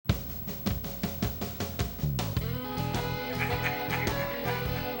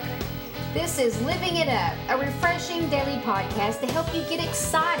This is Living It Up, a refreshing daily podcast to help you get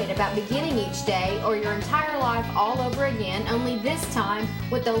excited about beginning each day or your entire life all over again, only this time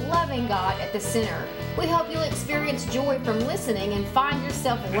with the loving God at the center. We hope you'll experience joy from listening and find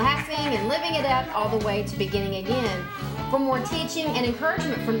yourself laughing and living it up all the way to beginning again. For more teaching and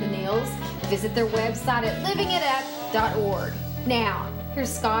encouragement from the Neils, visit their website at livingitup.org. Now,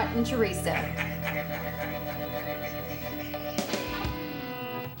 here's Scott and Teresa.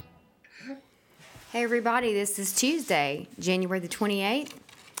 Hey everybody, this is Tuesday, January the 28th,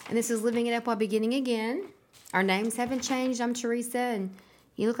 and this is Living It Up While Beginning Again. Our names haven't changed. I'm Teresa, and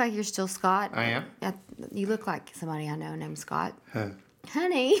you look like you're still Scott. I am. You look like somebody I know named Scott. Huh.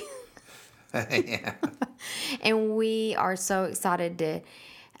 Honey. Yeah. And we are so excited to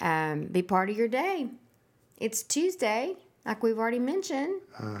be part of your day. It's Tuesday, like we've already mentioned,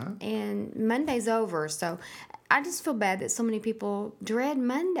 and Monday's over, so I just feel bad that so many people dread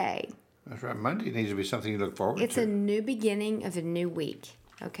Monday. That's right. Monday needs to be something you look forward to. It's a new beginning of a new week,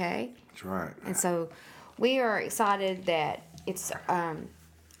 okay? That's right. And so we are excited that it's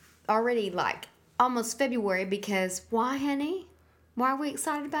already like almost February because why, honey? Why are we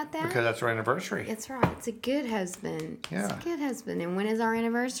excited about that? Because that's our anniversary. That's right. It's a good husband. Yeah. It's a good husband. And when is our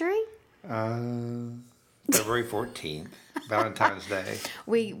anniversary? February 14th, Valentine's Day.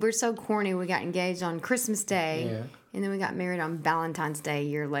 We're so corny. We got engaged on Christmas Day. Yeah. And then we got married on Valentine's Day a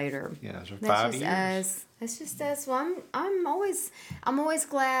year later. Yeah, so That's 5 just years. us. That's just us. Well, I'm always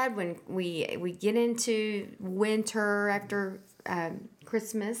glad when we get into winter after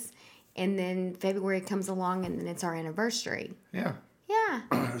Christmas, and then February comes along, and then it's our anniversary. Yeah. Yeah,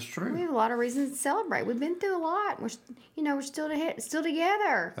 That's we true. have a lot of reasons to celebrate. We've been through a lot. We're still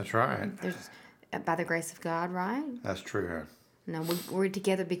together. That's right. There's by the grace of God, right? That's true. Huh? No, we're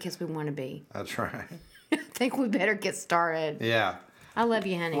together because we want to be. That's right. I think we better get started. Yeah. I love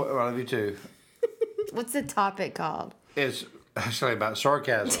you, honey. Well, I love you too. What's the topic called? It's actually about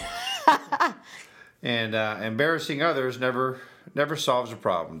sarcasm. And embarrassing others never solves a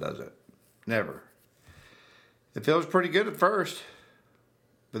problem, does it? Never. It feels pretty good at first,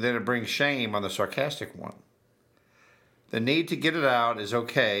 but then it brings shame on the sarcastic one. The need to get it out is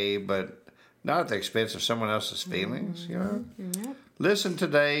okay, but not at the expense of someone else's feelings, you know? Yep. Listen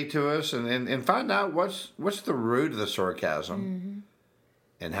today to us and find out what's the root of the sarcasm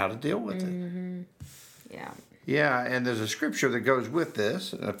and how to deal with it. Yeah. Yeah, and there's a scripture that goes with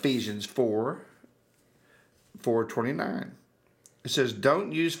this, Ephesians 4:29. It says,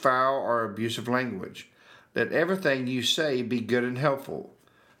 "Don't use foul or abusive language. Let everything you say be good and helpful,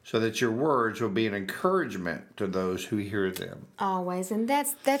 so that your words will be an encouragement to those who hear them." Always. And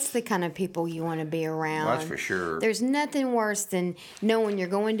that's the kind of people you want to be around. Well, that's for sure. There's nothing worse than knowing you're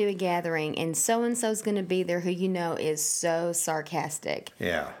going to a gathering and so-and-so's going to be there who you know is so sarcastic.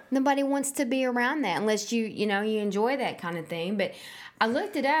 Yeah. Nobody wants to be around that unless you enjoy that kind of thing. But I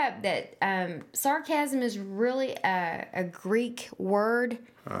looked it up that sarcasm is really a Greek word.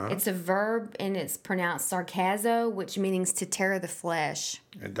 It's a verb and it's pronounced sarkazo, which means to tear the flesh.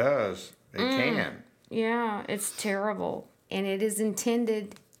 It does. It can. Yeah, it's terrible. And it is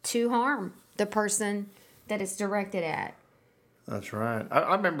intended to harm the person that it's directed at. That's right.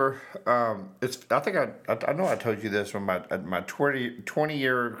 I remember. I think I know I told you this when at my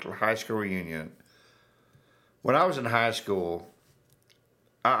 20-year high school reunion. When I was in high school,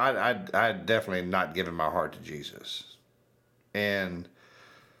 I had definitely not given my heart to Jesus,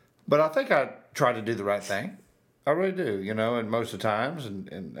 but I think I tried to do the right thing. I really do, and most of the times,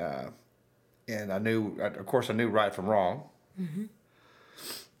 and I knew, of course, I knew right from wrong. Mm-hmm.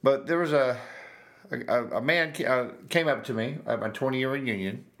 But there was a man came up to me at my 20-year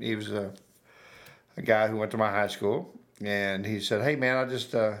reunion. He was a guy who went to my high school, and he said, "Hey, man, I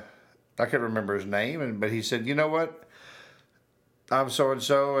can't remember his name, but he said, you know what? I'm so and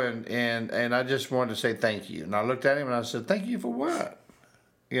so, and I just wanted to say thank you." And I looked at him and I said, "Thank you for what?"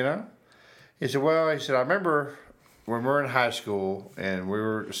 He said, "Well," he said, "I remember when we were in high school and we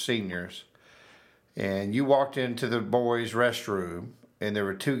were seniors, and you walked into the boys' restroom, and there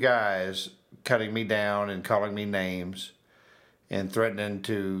were two guys cutting me down and calling me names and threatening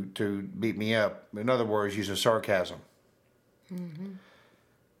to beat me up. In other words, using sarcasm. Mm-hmm.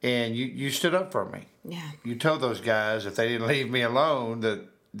 And you stood up for me. Yeah. You told those guys if they didn't leave me alone that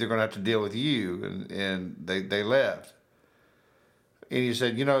they're going to have to deal with you, and they left. And he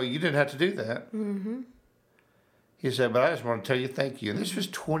said, you didn't have to do that." Mm-hmm. He said, "But I just want to tell you thank you." And this was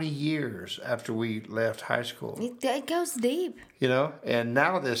 20 years after we left high school. It goes deep. And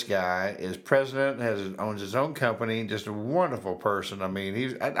now this guy is president, owns his own company, just a wonderful person. I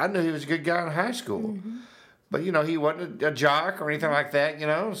mean, I knew he was a good guy in high school. Mm-hmm. But, you know, he wasn't a jock or anything like that, you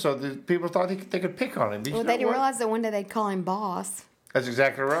know. So the people thought they could pick on him. Well, they didn't realize that one day they'd call him boss. That's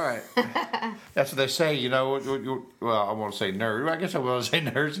exactly right. That's what they say, you know. Well, I won't say nerd. I guess I will say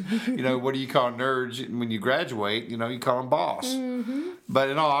nerds. You know, what do you call nerds when you graduate? You know, you call them boss. Mm-hmm. But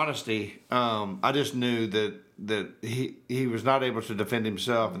in all honesty, I just knew that he was not able to defend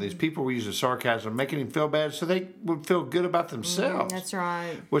himself, and these people were using sarcasm, making him feel bad, so they would feel good about themselves. That's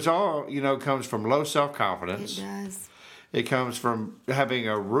right. Which all, you know, comes from low self-confidence. It does. It comes from having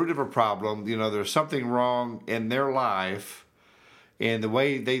a root of a problem. You know, there's something wrong in their life. And the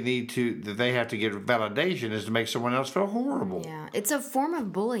way that they have to get validation is to make someone else feel horrible. Yeah, it's a form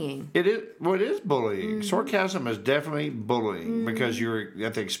of bullying. It is. Well, it is bullying. Mm-hmm. Sarcasm is definitely bullying because you're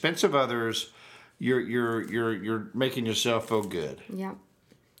at the expense of others. You're making yourself feel good. Yeah.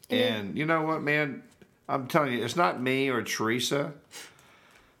 And you know what, man? I'm telling you, it's not me or Teresa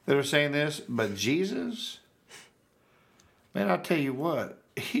that are saying this, but Jesus. Man, I'll tell you what,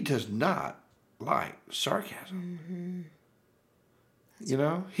 he does not like sarcasm. Mm-hmm. You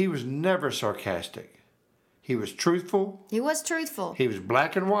know, he was never sarcastic. He was truthful. He was truthful. He was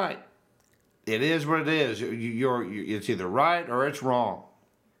black and white. It is what it is. It's either right or it's wrong.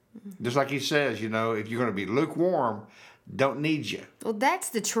 Just like he says, you know, if you're going to be lukewarm, don't need you. Well, that's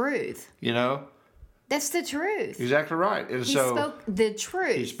the truth. You know? That's the truth. Exactly right. And he spoke the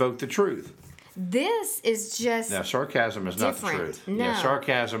truth. He spoke the truth. This is just now sarcasm is different. Not the truth. No. Yeah,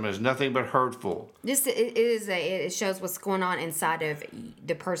 sarcasm is nothing but hurtful. It shows what's going on inside of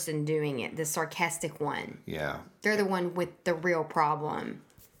the person doing it, the sarcastic one. Yeah. They're the one with the real problem.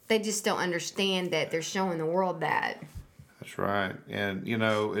 They just don't understand that they're showing the world that. That's right. And you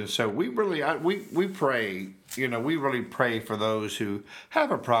know, and so we really we pray, you know, we really pray for those who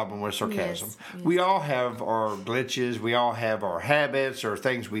have a problem with sarcasm. Yes. We all have our glitches, we all have our habits or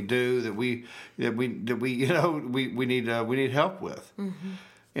things we do that we you know, we need help with. Mm-hmm.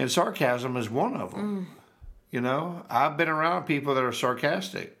 And sarcasm is one of them. You know, I've been around people that are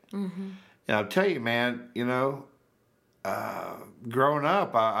sarcastic. Mm-hmm. And I'll tell you, man, you know, growing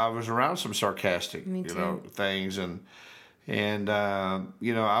up I was around some sarcastic, you know, things and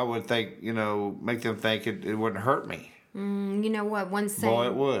you know, I would think, you know, make them think it wouldn't hurt me. You know what? One saying. Boy,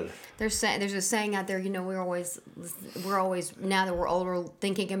 it would. There's a saying out there. You know, we're always now that we're older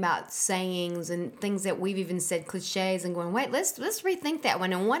thinking about sayings and things that we've even said cliches and going, wait, let's rethink that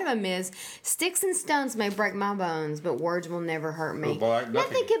one. And one of them is, sticks and stones may break my bones, but words will never hurt me. Oh, boy,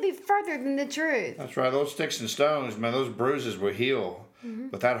 nothing could be further than the truth. That's right. Those sticks and stones, man, those bruises will heal. Mm-hmm.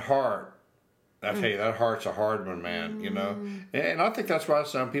 But that heart. I tell you, that heart's a hard one, man, you know. And I think that's why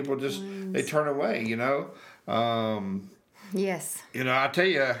some people just, they turn away, you know. Yes. You know, I tell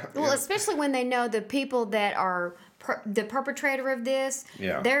you. Well, especially when they know the people that are the perpetrator of this,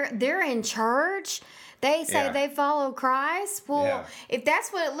 yeah. they're in church. They say they follow Christ. Well, if that's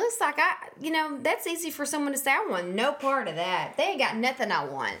what it looks like, that's easy for someone to say, I want no part of that. They ain't got nothing I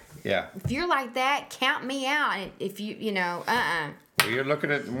want. Yeah. If you're like that, count me out. And if you know, Well, you're looking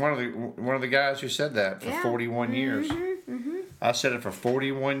at one of the guys who said that for 41 years. Mm-hmm. I said it for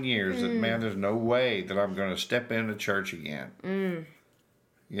 41 years that, man, there's no way that I'm going to step into church again.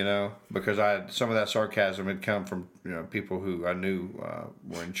 You know, because some of that sarcasm had come from, you know, people who I knew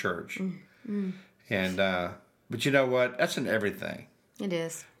were in church. And but you know what? That's in everything. It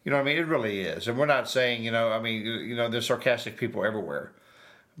is. You know what I mean? It really is. And we're not saying, you know, I mean, you know, there's sarcastic people everywhere.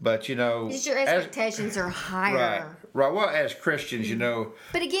 But, you know... Just your expectations are higher. Right. Well, as Christians, you know...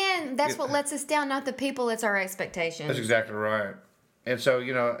 But again, that's what lets us down, not the people. It's our expectations. That's exactly right. And so,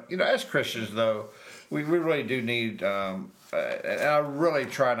 you know, as Christians, though, we really do need... and I really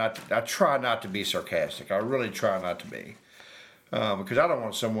try not to be sarcastic. I really try not to be. Because I don't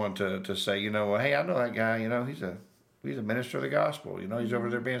want someone to say, you know, well, hey, I know that guy, you know, he's a minister of the gospel. You know, he's over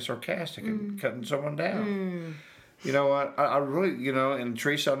there being sarcastic and cutting someone down. You know what? I really, you know, and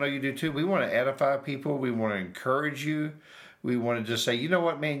Teresa, I know you do too. We want to edify people. We want to encourage you. We want to just say, you know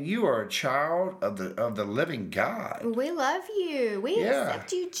what, man, you are a child of the living God. We love you. We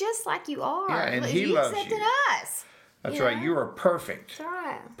accept you just like you are. Yeah, and He loves you. He accepted us. That's right. You are perfect. That's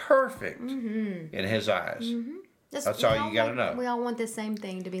right. Perfect in His eyes. Mm-hmm. That's all you got to know. We all want the same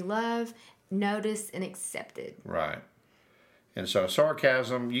thing, to be loved, noticed, and accepted. Right. And so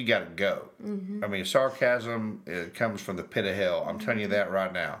sarcasm, you got to go. Mm-hmm. I mean, sarcasm, it comes from the pit of hell. I'm telling you that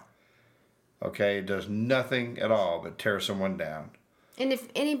right now. Okay? It does nothing at all but tear someone down. And if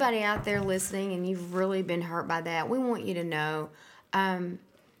anybody out there listening and you've really been hurt by that, we want you to know,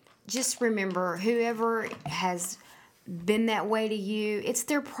 just remember, whoever has been that way to you, it's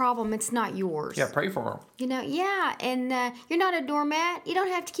their problem. It's not yours. Yeah, pray for them. You know, yeah. And you're not a doormat. You don't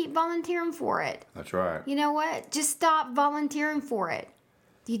have to keep volunteering for it. That's right. You know what? Just stop volunteering for it.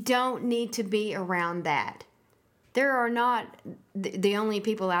 You don't need to be around that. There are not the only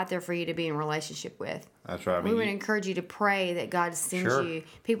people out there for you to be in relationship with. That's right. I mean, we would encourage you to pray that God sends you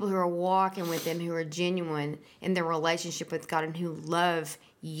people who are walking with Him, who are genuine in their relationship with God and who love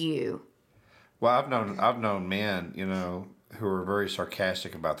you. Well, I've known men, you know, who are very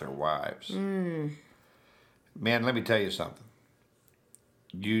sarcastic about their wives. Man, let me tell you something.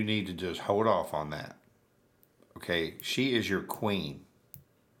 You need to just hold off on that. Okay? She is your queen.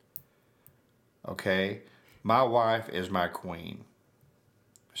 Okay? My wife is my queen.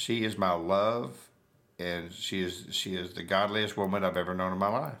 She is my love, and she is the godliest woman I've ever known in my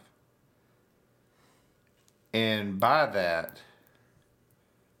life. And by that,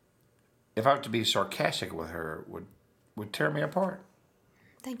 if I were to be sarcastic with her, would tear me apart.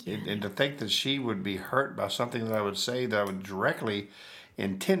 Thank you. And to think that she would be hurt by something that I would say that I would directly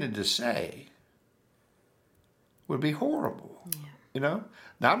intended to say would be horrible. Yeah. You know?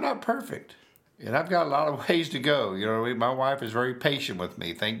 Now, I'm not perfect. And I've got a lot of ways to go. You know, my wife is very patient with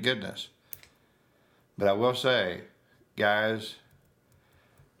me, thank goodness. But I will say, guys,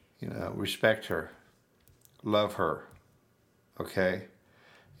 you know, respect her. Love her. Okay?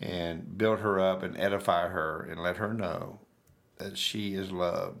 And build her up and edify her and let her know that she is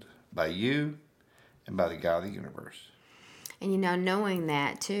loved by you and by the God of the universe. And, you know, knowing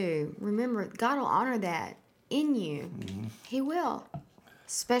that, too, remember, God will honor that in you. Mm-hmm. He will.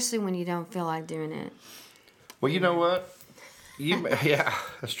 Especially when you don't feel like doing it. Well, you know what? Yeah,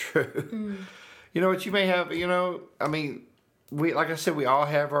 that's true. You know what? You may have, you know, I mean, like I said, we all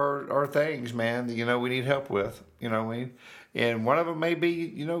have our things, man, that, you know, we need help with. You know what I mean? And one of them may be,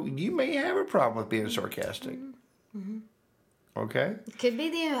 you know, you may have a problem with being sarcastic. Mm-hmm. Okay? It could be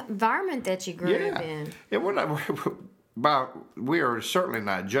the environment that you grew up in. Yeah, we are certainly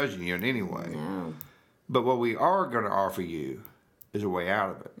not judging you in any way. No. But what we are going to offer you is a way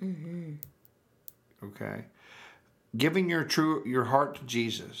out of it. Mm-hmm. Okay? Giving your heart to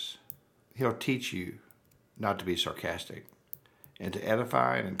Jesus, He'll teach you not to be sarcastic and to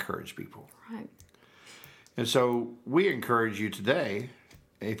edify and encourage people. Right. And so we encourage you today,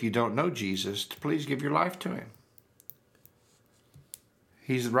 if you don't know Jesus, to please give your life to Him.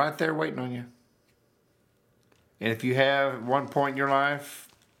 He's right there waiting on you. And if you have at one point in your life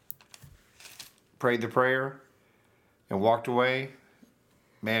prayed the prayer and walked away,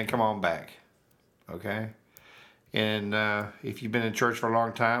 man, come on back. Okay? And if you've been in church for a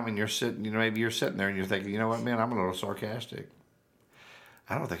long time and you're sitting, you know, maybe you're sitting there and you're thinking, you know what, man, I'm a little sarcastic.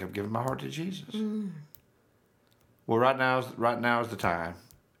 I don't think I've given my heart to Jesus. Well, right now is the time.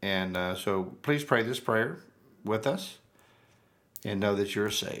 And so please pray this prayer with us and know that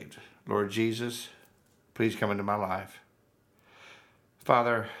you're saved. Lord Jesus, please come into my life.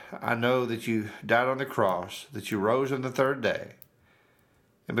 Father, I know that you died on the cross, that you rose on the third day.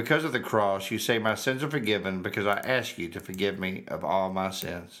 And because of the cross, you say my sins are forgiven because I ask you to forgive me of all my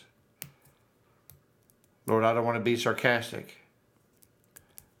sins. Lord, I don't want to be sarcastic.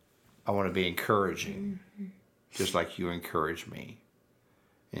 I want to be encouraging, just like you encourage me.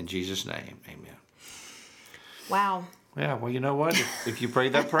 In Jesus' name, amen. Wow. Yeah, well, you know what? If you pray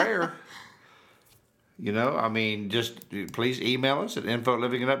that prayer, you know, I mean, just please email us at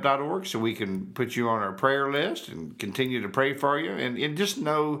info@livingitup.org so we can put you on our prayer list and continue to pray for you. And just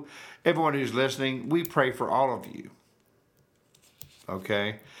know, everyone who's listening, we pray for all of you.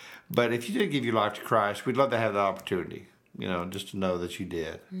 Okay? But if you did give your life to Christ, we'd love to have the opportunity, you know, just to know that you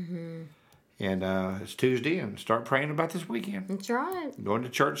did. Mm-hmm. And it's Tuesday, and start praying about this weekend. That's right. Going to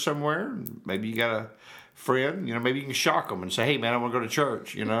church somewhere, and maybe you got a friend, you know, maybe you can shock them and say, hey, man, I want to go to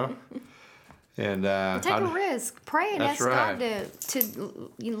church, you know. And take a risk. Pray and ask right. God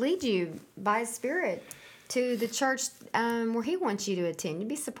to lead you by His Spirit to the church where He wants you to attend. You'd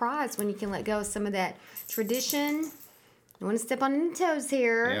be surprised when you can let go of some of that tradition. I want to step on any toes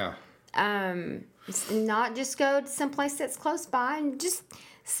here. Yeah. It's not just go to someplace that's close by and just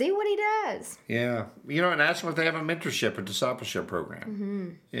see what He does. Yeah. You know, and ask them if they have a mentorship or discipleship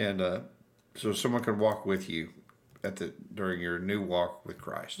program. Mm-hmm. And so someone can walk with you during your new walk with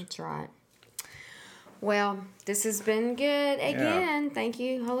Christ. That's right. Well, this has been good again. Yeah. Thank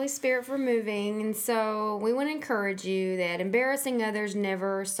you, Holy Spirit, for moving. And so we want to encourage you that embarrassing others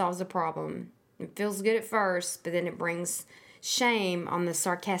never solves a problem. It feels good at first, but then it brings shame on the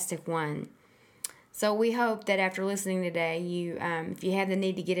sarcastic one. So we hope that after listening today, you, if you have the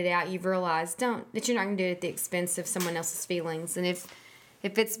need to get it out, you've realized that you're not going to do it at the expense of someone else's feelings. And if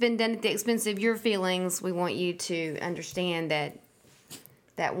if it's been done at the expense of your feelings, we want you to understand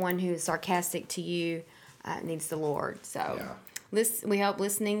that one who is sarcastic to you needs the Lord. So we hope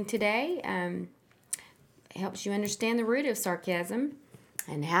listening today helps you understand the root of sarcasm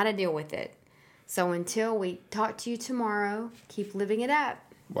and how to deal with it. So until we talk to you tomorrow, keep living it up.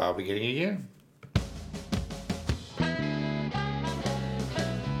 While beginning again.